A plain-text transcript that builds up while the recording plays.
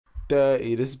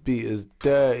dirty. This beat is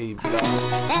dirty, bro.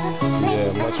 Yeah,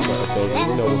 much better, baby.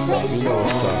 You know what's up. You know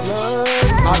what's up.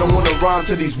 I don't wanna rhyme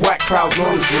to these whack crowds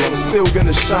notice me. I'm still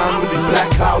gonna shine with these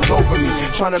black clouds over me.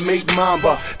 Trying to make mine,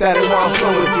 but that ain't why I'm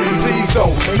fluency. Please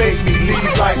don't make me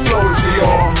leave like poetry.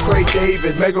 Oh, Craig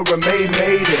David, Mega Remain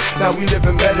made it. Now we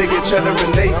living better, get cheddar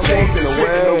and they saving.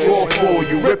 Spitting the raw for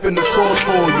you, ripping the tours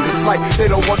for you. It's like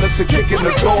they don't want us to kick in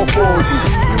the door for you.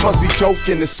 You must be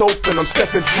joking, it's open, I'm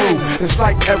stepping through. It's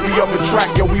like every other track,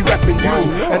 yo, we reppin' you.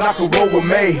 And I could roll with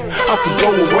May, I could go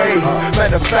away.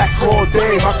 Matter of fact, all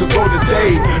day, I could go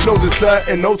today. No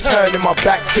deserting, no turning my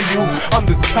back to you. I'm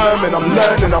determined, I'm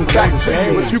learning, I'm back to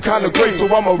you. You kinda great, so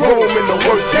I'ma roam in the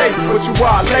worst case. But you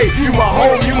are late, you my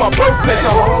home, you my birthplace.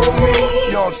 So hold me,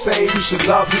 you know what I'm saying, you should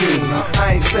love me.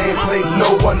 I ain't saying place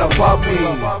no one above me.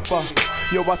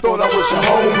 Yo, I thought I was your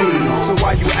homie, so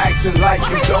why you acting like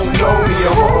you don't know me?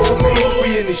 Yo, homie,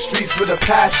 we in the streets with a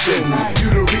passion.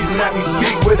 You the reason that we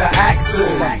speak with an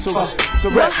accent.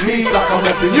 So rap me like I'm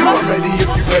rapping you. I'm ready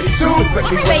if you ready too. Respect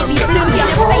me when I'm Baby Blue,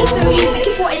 your face and music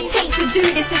is what it takes to do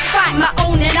this. Is fight my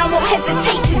own and I won't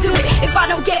hesitate to do it. If I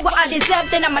don't get what I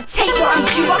deserve, then I'ma take what I'm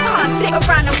due. I can't sit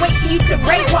around and wait for you to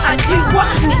rate what I do.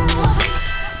 Watch me.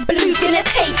 Blue's gonna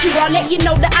take you, I'll let you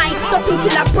know that I ain't stopping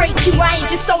till I break you. I ain't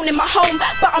just owning my home,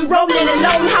 but I'm rolling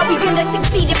alone. How we gonna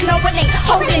succeed if no one ain't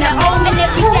holding at home? And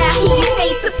every day I hear you say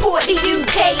support the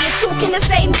UK. You're talking the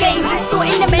same game,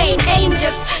 distorting the main aim.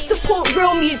 Just support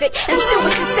real music, and still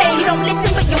it's the same. You don't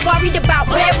listen but you're worried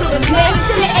about where it was made.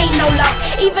 Till it ain't no love,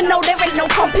 even though there ain't no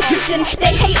competition.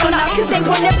 They hate on us cause they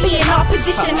wanna be in our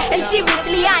position. And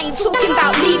seriously, I ain't talking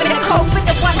about leaving the cold, but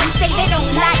the ones who say they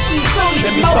don't like you,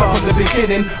 let me start from the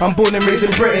beginning. I'm born and raised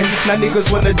in Britain. Now niggas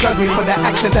wanna judge me for the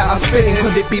accent that I'm spitting.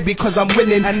 Could it be because I'm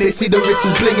winning? And they see the wrist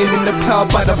is blinging in the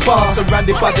cloud by the bar,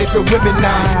 surrounded by different women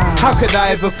now. How could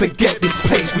I ever forget this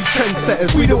place? We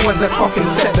trendsetters, we the ones that fucking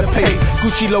set the pace.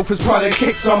 Gucci loafers, Prada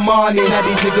kicks on money. Now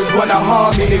these niggas wanna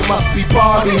harm me, they must be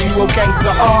barmy. You a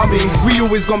gangster army. We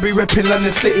always gonna be ripping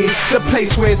London City, the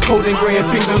place where it's cold and grey and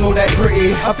things are all that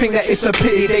pretty. I think that it's a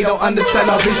pity they don't understand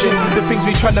our vision, the things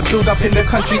we tryna build up in the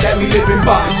country that we live in.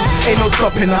 But ain't no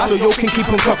stopping us, so you can keep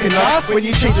on clocking us. When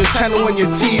you change the channel on your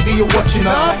TV, you're watching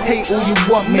us. Hate all you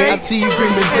want, mate, I see you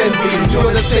grin with envy.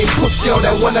 You're the same pussy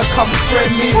that wanna come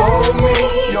friend me.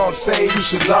 You know what I'm saying, you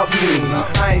should love me.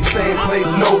 I ain't saying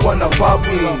place no one above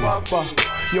me.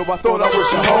 Yo, I thought I was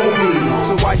your homie,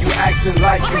 so why you acting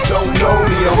like you don't know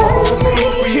me? Yo,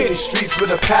 homie, we in the streets with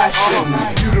a passion.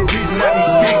 You the reason that we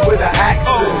speak with an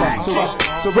accent.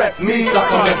 So rap me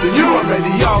like I'm rapping you. I'm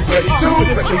ready, y'all ready too,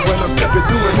 especially when I'm stepping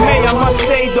through it. Hey, I must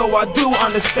say though, I do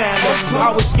understand them.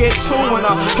 I was scared too when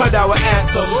I heard our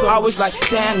anthem. I was like,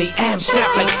 damn, the amp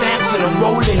snap like Samson. I'm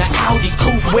rolling an Audi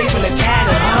coupe, waving a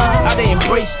cannon. How they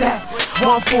embrace that?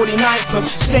 149 from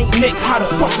St. Nick, how the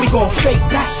fuck we gon' fake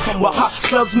that? While hot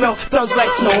slugs melt, thugs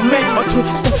like snowmen. Or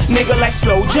twist a nigga like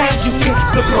slow jams, you fix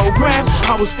the program.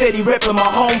 I was steady reppin' my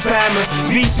home family.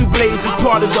 These two blazes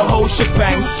part is the whole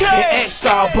shebang. In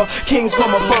exile, but kings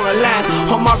from a foreign land.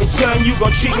 On my return, you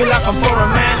gon' treat me like I'm foreign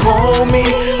man. Homie,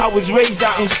 I was raised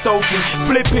out in Stokey,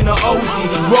 flipping a OZ,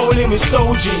 rolling with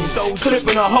soldiers,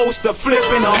 clipping a holster,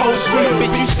 flipping a whole street.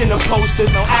 Bitch, you send the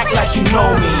posters, don't act like you know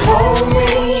me.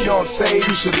 Homie, you know what I'm saying,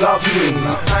 you should love me.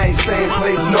 I ain't saying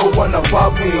place no one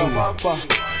above me.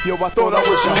 Yo, I thought I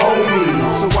was your homie,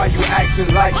 so why you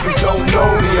acting like you don't know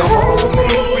me? Yo,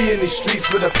 homie, we in the streets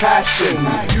with a passion.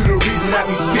 You the reason that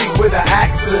we speak with an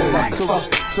accent.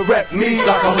 So rap me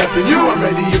like I'm rapping you. I'm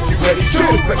ready if you ready too.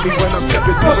 Respect me when I'm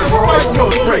stepping through it. Spice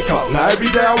Girls break up, now every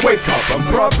day I wake up, I'm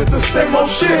proud of the same old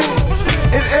shit.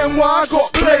 In NY I got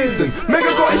blazed and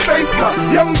Mega got his face cut.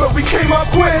 Young but we came up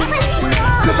quick.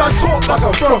 Cause I talk like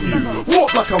I'm from you,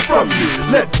 walk like I'm from you,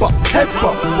 led butt, head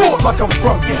butt, fought like I'm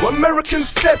from you.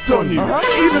 Americans stepped on you,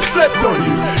 even slept on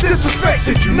you,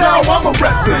 disrespected you, now I'm a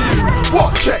rap for you.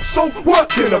 What check, so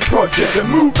work in a project, and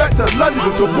move back to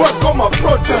London to work on my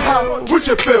project. How would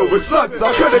you feel with slugs?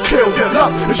 I could've killed your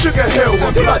love and Sugar Hill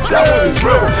with blood, that was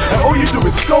real. And all you do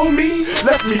is scold me,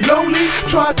 left me lonely,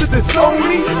 tried to disown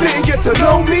me, didn't get to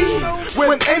know me.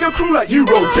 When ain't a crew like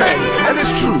Euro Gang, and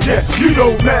it's true, yeah, you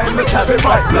know man, let's have it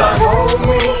right, blood.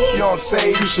 Homie, you know what I'm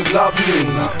saying, you should love me.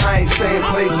 I ain't saying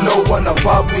place no one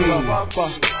above me.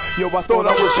 Yo, I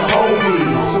thought I was your homie,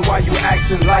 so why you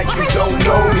acting like you don't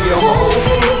know me? Yo,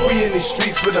 homie, we in the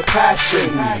streets with a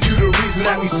passion. You the reason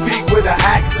that we speak with an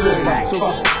accent.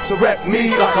 So rap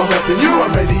me like I'm rapping you.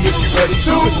 I'm ready if you ready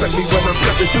too, respect me when I'm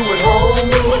stepping through it,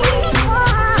 homie.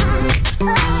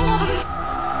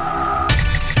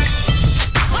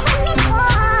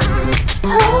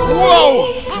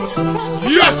 Whoa!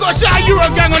 You just got to shout out Euro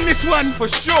Gang on this one. For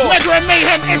sure. Mega and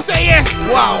Mayhem SAS.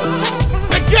 Wow.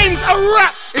 The game's a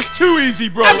wrap. It's too easy,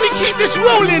 bro. As we keep this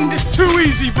rolling, It's too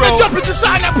easy, bro. we're jumping to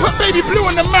something that put Baby Blue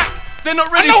on the map. They're not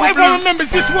I ready know for everyone Blue. remembers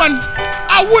this one.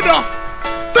 I woulda.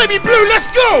 Baby Blue, let's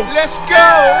go. Let's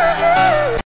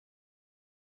go.